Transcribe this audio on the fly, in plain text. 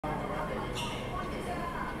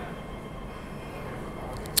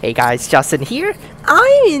Hey guys, Justin here.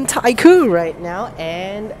 I'm in Tai Koo right now,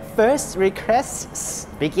 and first request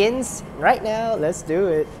begins right now. Let's do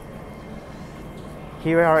it.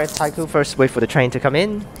 Here we are at Tai Koo. First, wait for the train to come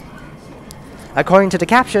in. According to the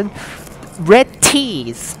caption, red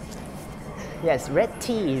teas. Yes, red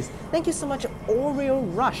teas. Thank you so much, Oreo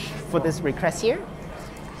Rush, for this request here.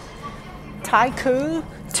 Tai Koo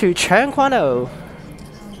to Tseung Kwan,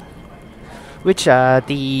 which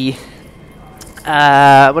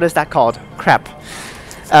what is that called? Crap.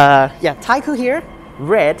 Yeah, Tai Koo here,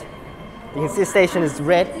 red. You can see the station is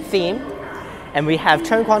red theme. And we have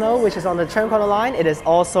Tseung Kwan, which is on the Tseung Kwan line. It is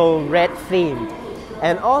also red themed.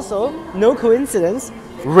 And also, no coincidence,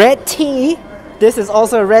 red tea. This is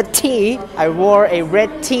also a red tea. I wore a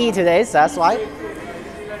red tea today, so that's why.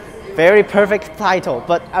 Very perfect title.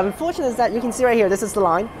 But unfortunate is that you can see right here, this is the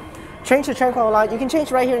line. Change to Tseung Kwan line. You can change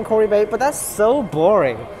right here in Quarry Bay, but that's so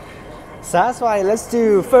boring. So that's why let's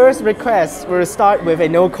do first request. We'll start with a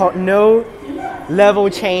no level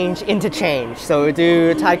change interchange. So we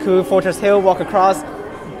do Tai Koo, Fortress Hill, walk across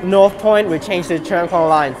North Point. We change to Tseung Kwan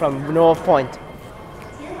line from North Point.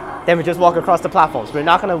 Then we just walk across the platforms. We're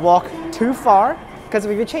not going to walk too far because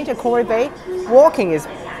if you change to Quarry Bay, walking is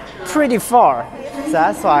pretty far. So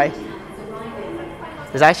that's why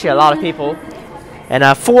there's actually a lot of people. And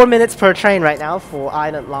 4 minutes per train right now for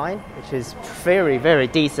Island Line, which is very, very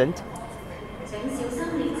decent.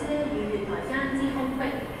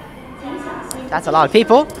 That's a lot of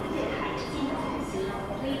people.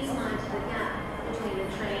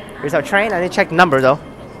 Here's our train. I need to check the number though.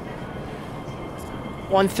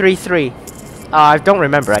 133. I don't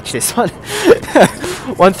remember actually this one.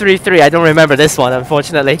 133. I don't remember this one,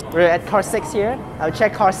 unfortunately. We're at car 6 here. I'll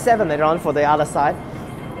check car 7 later on for the other side.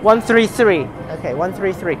 133. Okay,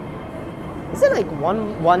 133. Is it like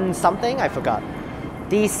 1 something? I forgot.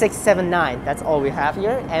 D679, that's all we have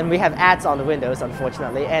here, and we have ads on the windows,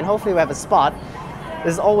 unfortunately, and hopefully we have a spot.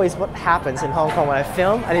 This is always what happens in Hong Kong when I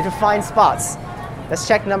film. I need to find spots. Let's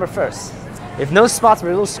check number first. If no spots, we're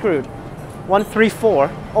a little screwed.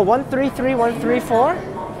 134. Oh, 133, 134?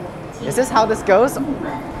 Is this how this goes?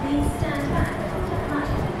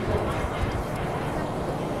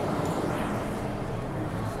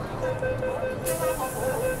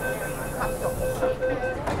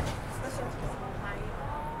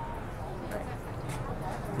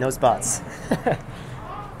 No spots.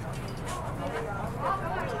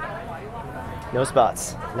 No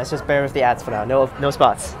spots. Let's just bear with the ads for now. No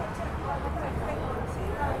spots.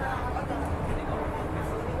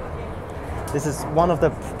 This is one of the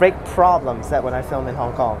big problems that when I film in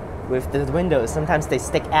Hong Kong with the windows, sometimes they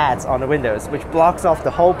stick ads on the windows, which blocks off the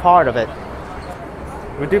whole part of it.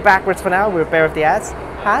 We'll do backwards for now. We'll bear with the ads.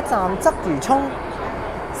 下一站鰂魚涌，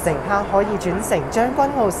乘客可以轉乘將軍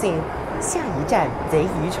澳線。下一站贼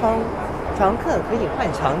魚涌，乘客可以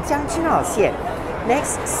換乘將軍澳線。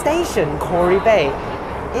Next station, Quarry Bay.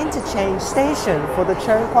 Interchange station for the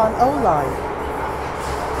Tseung Kwan O line.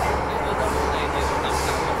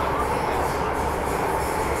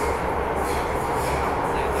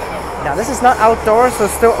 Now this is not outdoors, so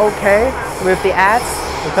still okay with the ads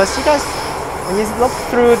because you guys, when you look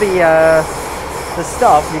through the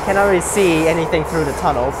stuff, you cannot really see anything through the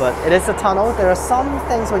tunnel, but it is a tunnel. There are some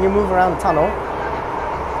things when you move around the tunnel.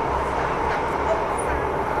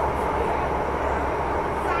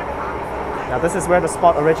 Now this is where the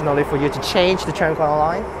spot originally for you to change the Tseung Kwan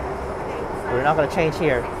line. We're not going to change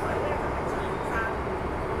here.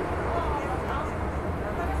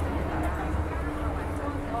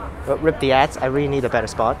 But rip the ads, I really need a better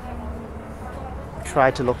spot.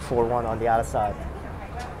 Try to look for one on the other side.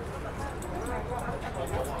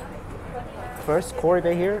 First, Quarry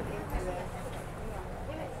Bay here.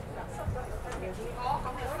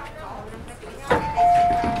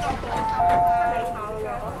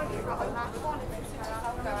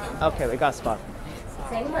 Okay, we got a spot.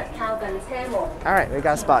 Alright, we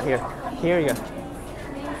got a spot here. Here you go.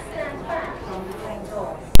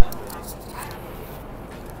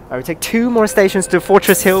 Alright, we take 2 more stations to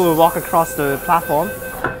Fortress Hill. We'll walk across the platform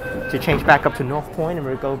to change back up to North Point, and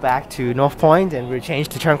we'll go back to North Point and we'll change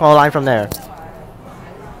to Tseung Kwan line from there.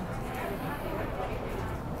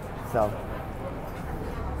 So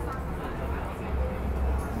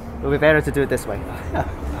it'll be better to do it this way.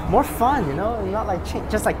 More fun, you know, not like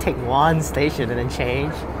just like take one station and then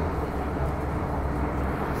change.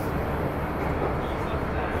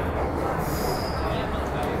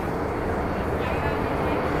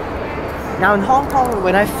 Now in Hong Kong,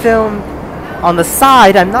 when I film on the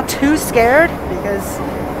side, I'm not too scared because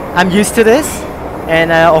I'm used to this.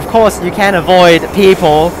 And of course, you can't avoid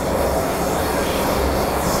people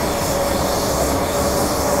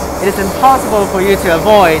it is impossible for you to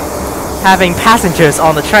avoid having passengers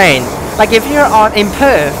on the train. Like if you're in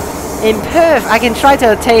Perth, I can try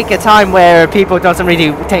to take a time where people doesn't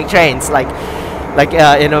really take trains, like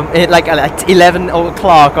 11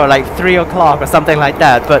 o'clock or like 3 o'clock or something like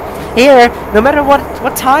that. But here, no matter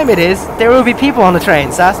what time it is, there will be people on the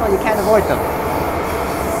train, so that's why you can't avoid them.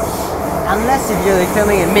 Unless if you're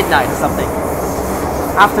filming at midnight or something.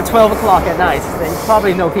 After 12 o'clock at night, then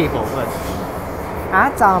probably no people. But 下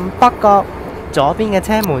一站北角，左邊嘅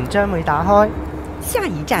車門將會打開。下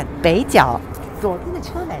一站北角，左邊嘅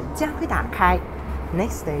車門將會打開。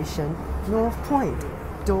Next station, North Point.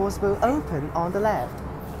 Doors will open on the left.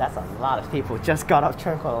 That's a lot of people just got off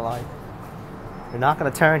Tseung line. We're not going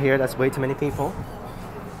to turn here, that's way too many people.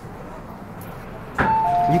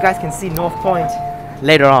 You guys can see North Point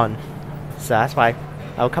later on. So that's why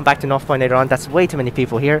I'll come back to North Point later on. That's way too many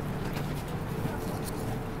people here.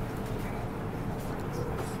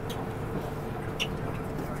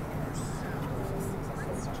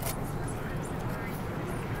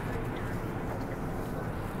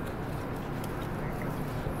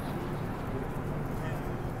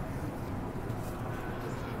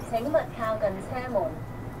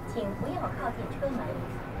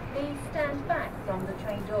 Please stand back from the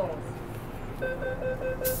train doors.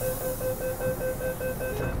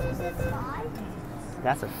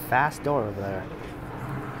 That's a fast door over there.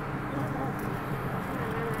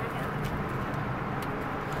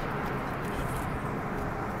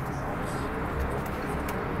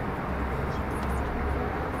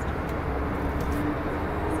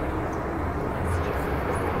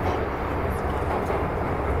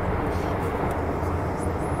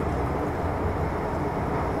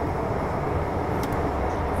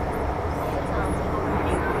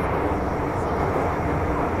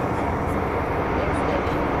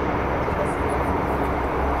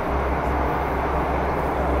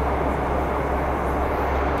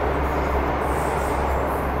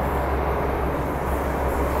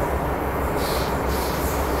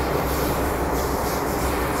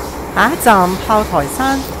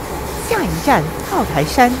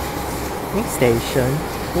 Next station,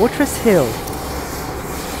 Fortress Hill.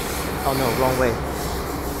 Oh no, wrong way.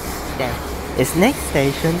 Damn. It's next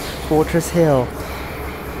station, Fortress Hill.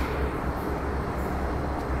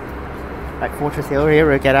 Like Fortress Hill here,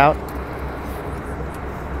 we'll get out.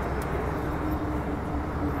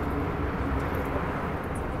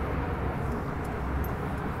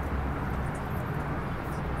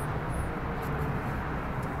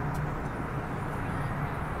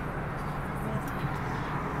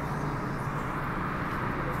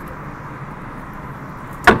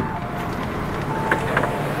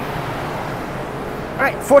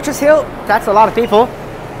 Alright, Fortress Hill, that's a lot of people.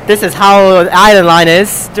 This is how the Island Line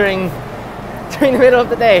is during the middle of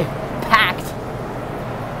the day. Packed.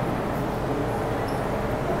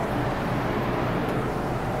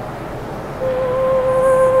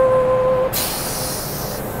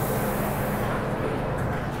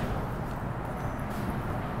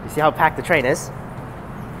 You see how packed the train is?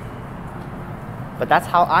 But that's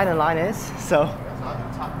how Island Line is, so.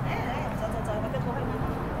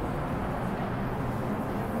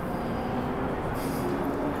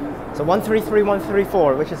 So 133,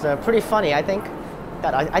 134, which is pretty funny, I think.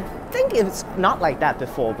 That I think it's not like that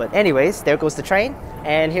before, but anyways, there goes the train,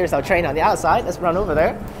 and here's our train on the outside. Let's run over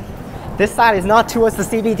there. This side is not towards the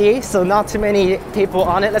CBD, so not too many people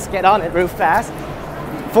on it. Let's get on it real fast.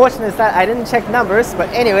 Fortunate is that I didn't check numbers, but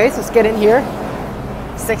anyways, let's get in here.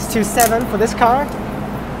 627 for this car.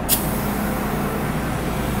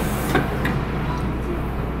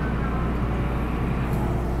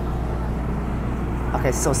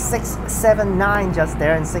 Okay, so 679 just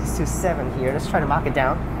there and 627 here. Let's try to mark it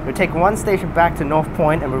down. We'll take one station back to North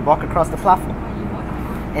Point and we'll walk across the platform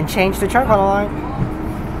and change the Tseung Kwan line.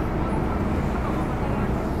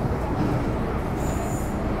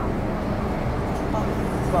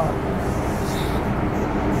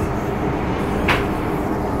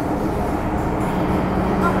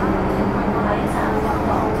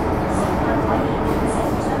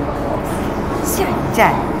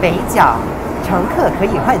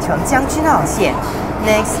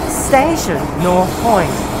 Next station, North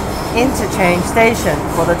Point. Interchange station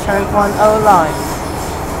for the Tseung Kwan line.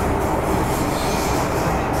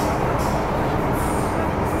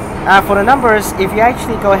 For the numbers, if you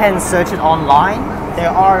actually go ahead and search it online, there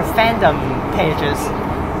are fandom pages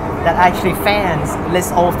that actually fans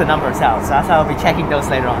list all of the numbers out. So that's how I'll be checking those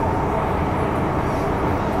later on.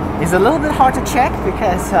 It's a little bit hard to check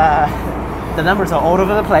because the numbers are all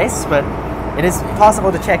over the place, but it is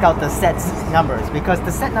possible to check out the set numbers because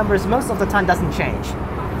the set numbers most of the time doesn't change.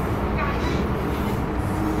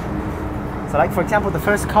 So like for example, the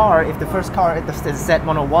first car, if the first car is set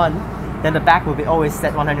 101, then the back will be always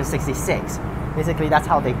set 166. Basically, that's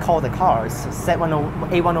how they call the cars. Set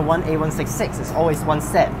A101, A166 is always one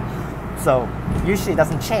set. So usually it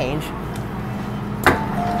doesn't change.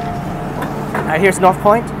 Alright, here's North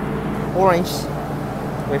Point, orange.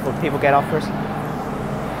 Wait for people to get off first.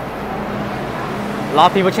 A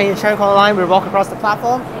lot of people changing the Tseung Kwan line. We walk across the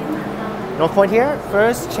platform. North Point here.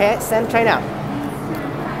 First, send train out.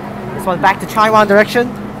 This one's back to Taiwan direction.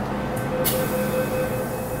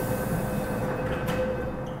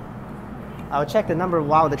 I'll check the number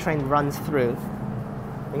while the train runs through.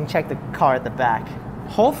 You can check the car at the back.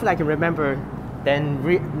 Hopefully I can remember, then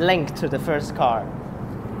link to the first car.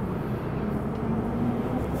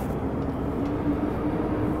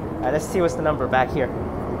 Alright, let's see what's the number back here.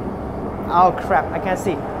 Oh crap, I can't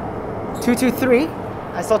see. 223.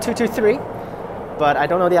 I saw 223, but I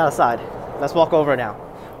don't know the other side. Let's walk over now.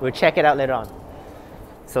 We'll check it out later on.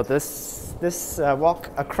 So this walk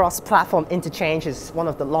across platform interchange is one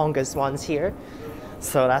of the longest ones here.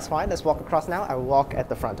 So that's why, let's walk across now. I will walk at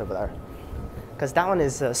the front over there. Because that one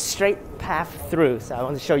is a straight path through, so I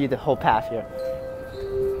want to show you the whole path here.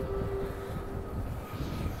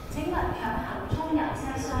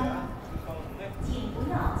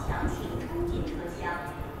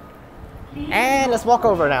 And let's walk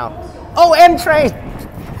over now. Oh, M train!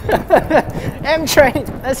 M train!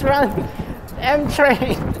 Let's run! M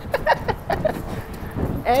train!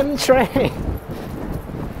 M train!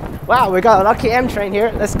 Wow, we got a lucky M train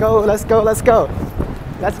here. Let's go, let's go, let's go.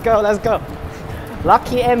 Let's go, let's go.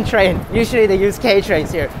 Lucky M train. Usually they use K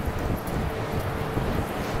trains here.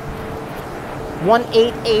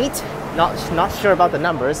 188. Not sure about the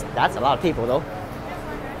numbers. That's a lot of people though.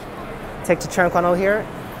 Take to Tseung Kwan here.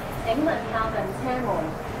 請勿靠近車門，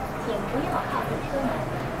請不要靠近車門。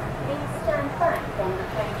Please stand back from the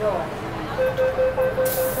train door.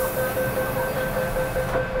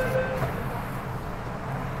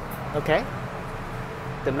 Okay.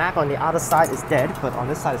 The map on the other side is dead, but on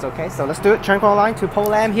this side is okay. So let's do it. Tseung Kwan line to Po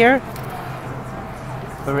Lam here.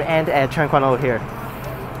 But we end at Tseung Kwan here.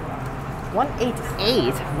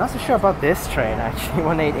 188. I'm not so sure about this train actually.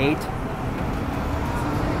 188.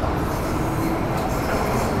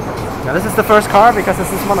 Now this is the first car because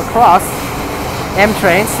this is one across M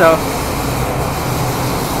train, so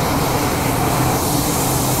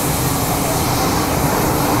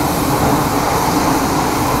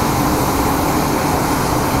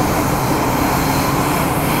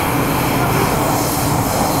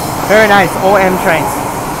very nice, all M trains.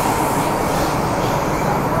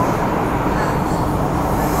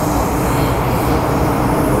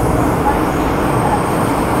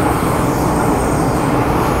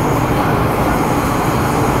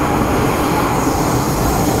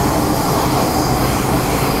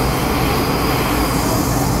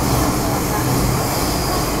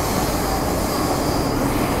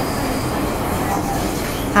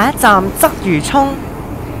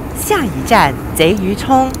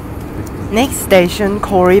 Next station,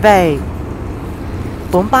 Quarry Bay.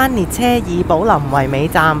 本班列車以寶林為尾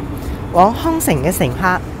站，往康城嘅乘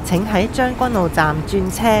客請喺將軍澳站轉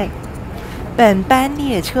車。本班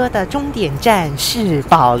列車的終點站是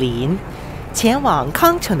寶林，前往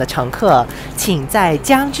康城的乘客請在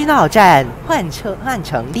將軍澳站換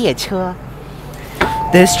乘列車。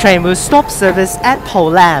This train will stop service at Po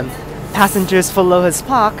Lam. Passengers for Lewis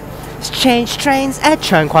Park change trains at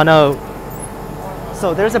Tseung Kwan.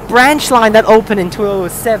 So there's a branch line that opened in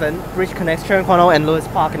 2007, which connects Tseung Kwan and Lewis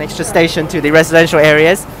Park, an extra station to the residential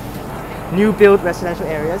areas, new build residential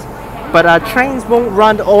areas. But trains won't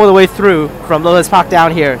run all the way through from Lewis Park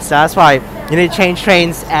down here, so that's why you need to change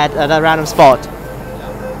trains at a random spot.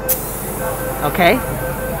 Okay?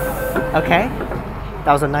 Okay?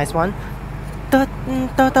 That was a nice one. There's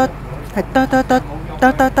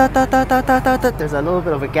a little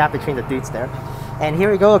bit of a gap between the dudes there. And here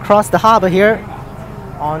we go across the harbor here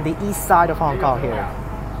on the east side of Hong Kong here.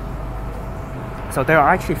 So there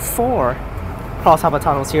are actually 4 cross harbor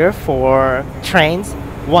tunnels here for trains.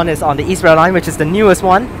 One is on the East Rail Line, which is the newest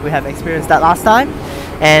one. We have experienced that last time.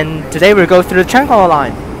 And today we'll go through the Tseung Kwan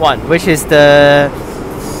Line one, which is the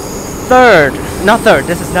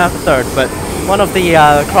this is not the third, but one of the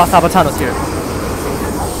cross harbor tunnels here.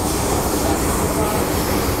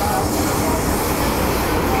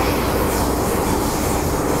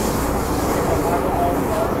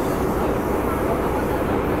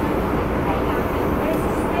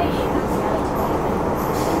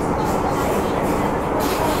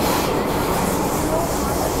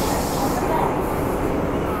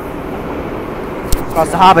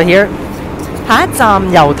 Across the harbour here. 下一站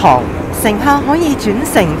油塘乘客可以轉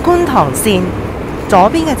乘觀塘線，左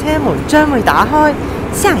邊嘅車門將會打開，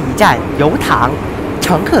下一站油塘，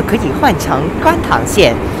乘客可以換乘觀塘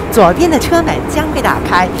線，左邊的車門將會打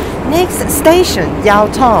開。Next station 油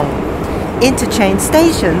塘 Interchange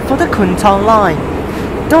station for the Kwun Tong line.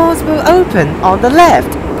 Doors will open on the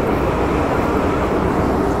left.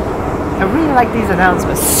 I really like these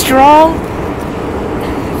announcements. Strong,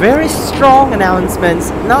 very strong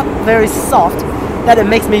announcements, not very soft, that it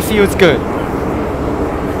makes me feel good.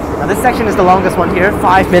 Now this section is the longest one here,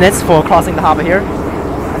 5 minutes for crossing the harbour here.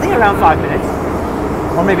 I think around 5 minutes,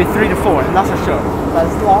 or maybe 3 to 4, I'm not so sure. But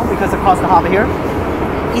it's long because across the harbour here,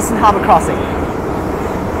 Eastern Harbour Crossing.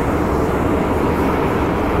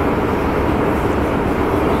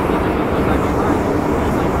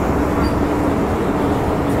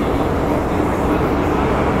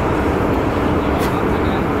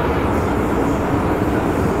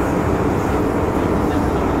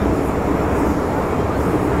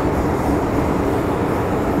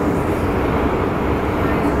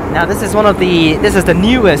 Now this is the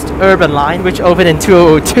newest urban line, which opened in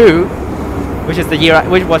 2002, which was the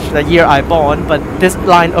year I born. But this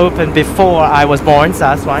line opened before I was born, so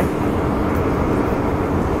that's why.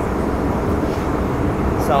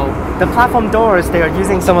 So the platform doors, they are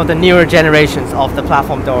using some of the newer generations of the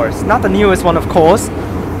platform doors. Not the newest one, of course,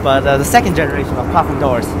 but the second generation of platform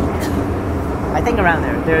doors. I think around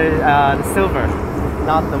there. They're the silver,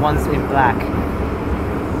 not the ones in black.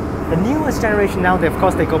 The newest generation now, of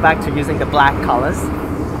course, they go back to using the black colors.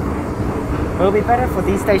 It will be better for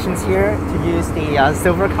these stations here to use the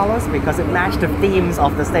silver colors because it matches the themes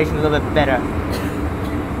of the station a little bit better.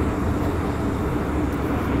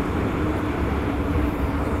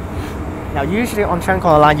 Now, usually on Tseung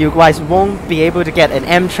Kwan line, you guys won't be able to get an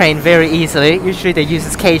M train very easily. Usually they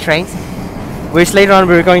use K trains, which later on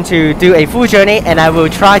we're going to do a full journey, and I will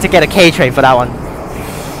try to get a K train for that one.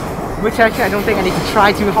 Which actually I don't think I need to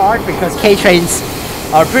try too hard because K trains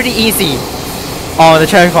are pretty easy on the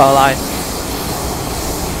Tseung Kwan line.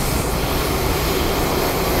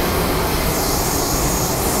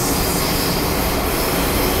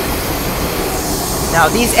 Now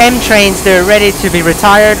these M trains, they're ready to be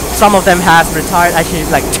retired. Some of them has retired, actually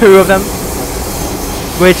like 2 of them,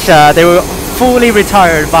 which they were fully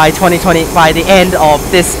retired by 2020, by the end of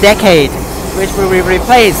this decade, which will be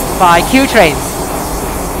replaced by Q trains.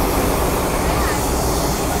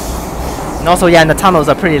 And also, yeah, and the tunnels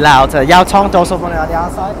are pretty loud. Yao Tong also running on the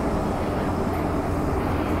outside.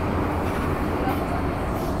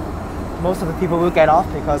 Most of the people will get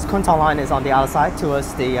off because Kwun Tong line is on the outside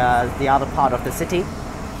towards the other part of the city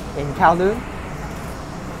in Kowloon.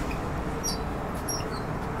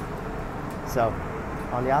 So,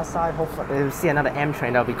 on the outside, hopefully we'll see another M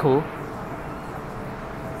train. That'll be cool.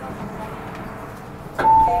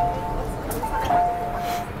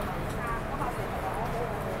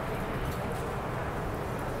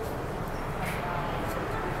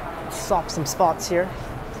 Swap some spots here.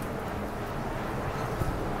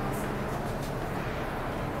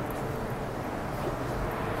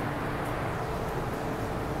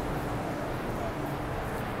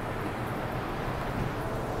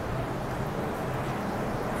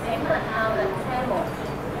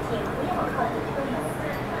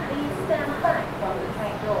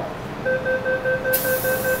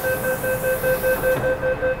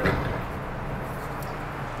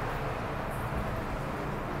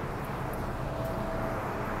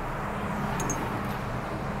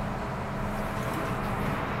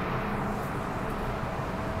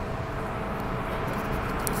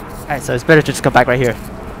 Alright, so it's better to just go back right here.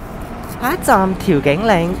 下一站調景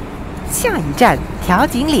嶺，下一站調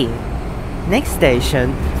景嶺。Next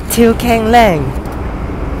station, Tseung Kwan.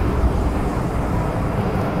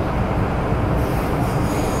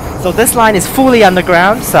 So this line is fully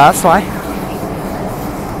underground, so that's why.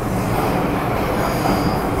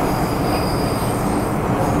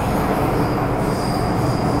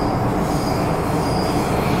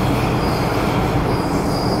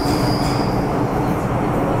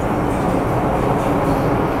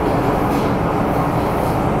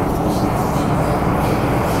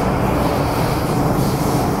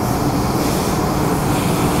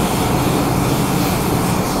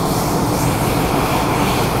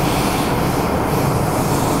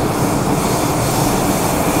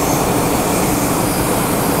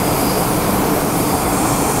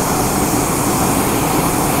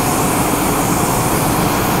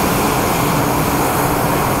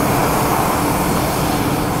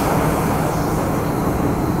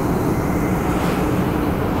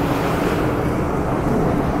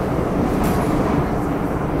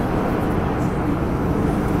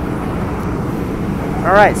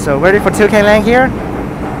 Alright, so ready for Tseung Kwan here.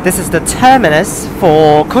 This is the terminus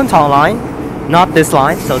for Kuntong line, not this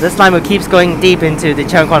line. So this line will keep going deep into the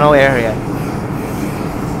Tseung Kwan area.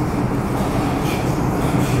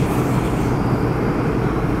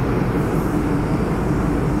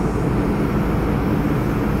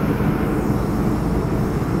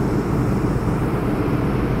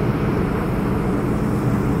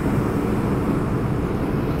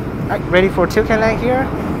 Alright, ready for Tseung Kwan here.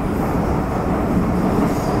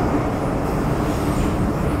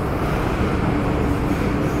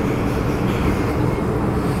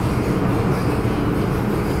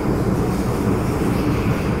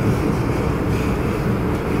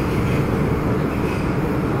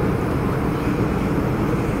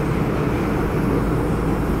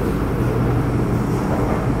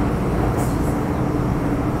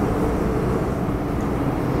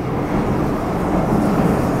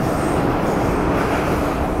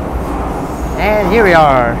 And here we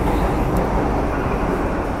are.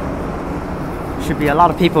 Should be a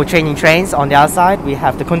lot of people changing trains on the outside. We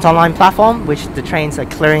have the Kuntong line platform, which the trains are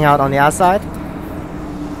clearing out on the outside.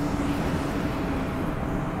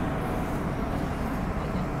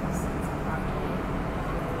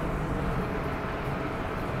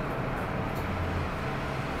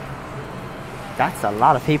 That's a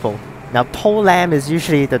lot of people. Now, pole lamb is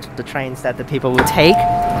usually the trains that the people will take.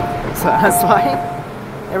 So that's why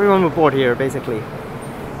everyone will board here, basically.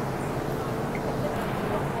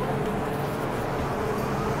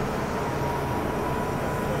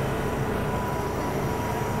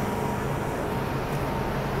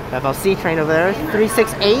 We have our C train over there,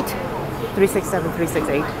 368, 367,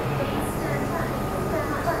 368.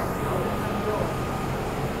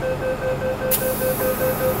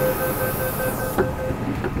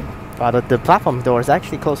 Wow, the platform doors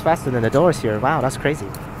actually close faster than the doors here. Wow, that's crazy.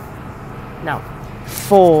 Now,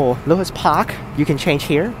 for Lewis Park, you can change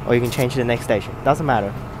here or you can change to the next station. Doesn't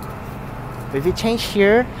matter. But if you change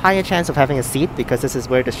here, higher chance of having a seat because this is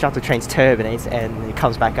where the shuttle trains terminates and it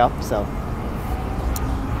comes back up. So.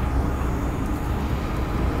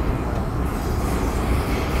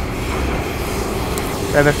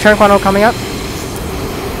 We have Tseung Kwan coming up.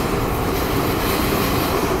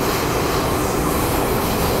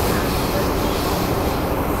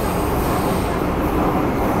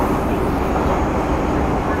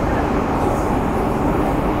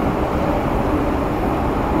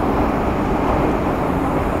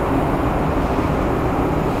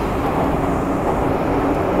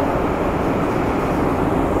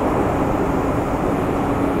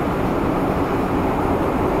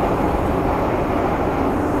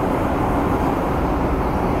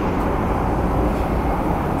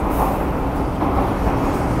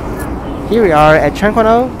 Here we are at Tseung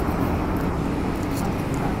Kwan.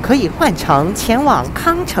 可以换乘前往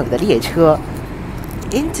康城的列车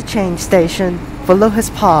Interchange station for Lewis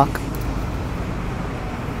Park.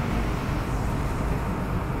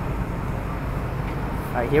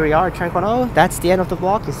 Alright, here we are at Tseung Kwan. That's the end of the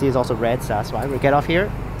block. You see it's also red, so that's why we get off here.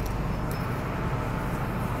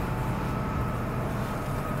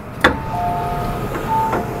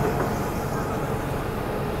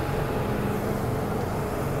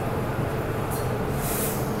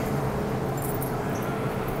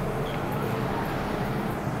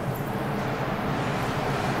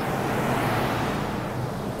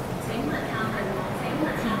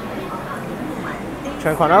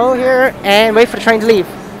 Tseung Kwan here and wait for the train to leave.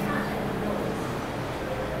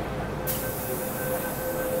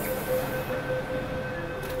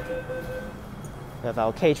 We have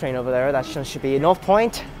our K train over there. That should be North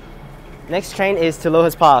Point. Next train is to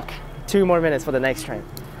Lewis Park. 2 more minutes for the next train.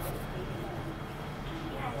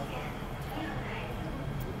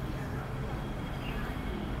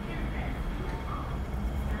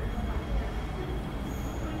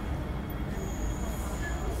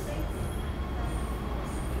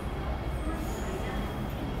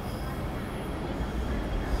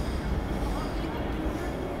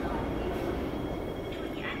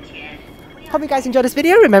 Hope you guys enjoyed this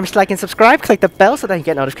video. Remember to like and subscribe, click the bell so that you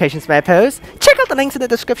get notifications when I post. Check out the links in the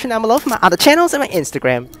description down below for my other channels and my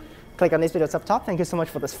Instagram. Click on these videos up top. Thank you so much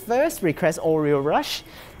for this first request Oreo rush.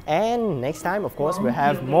 And next time, of course, we'll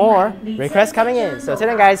have more requests coming in. So till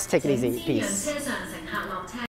then guys, take it easy. Peace.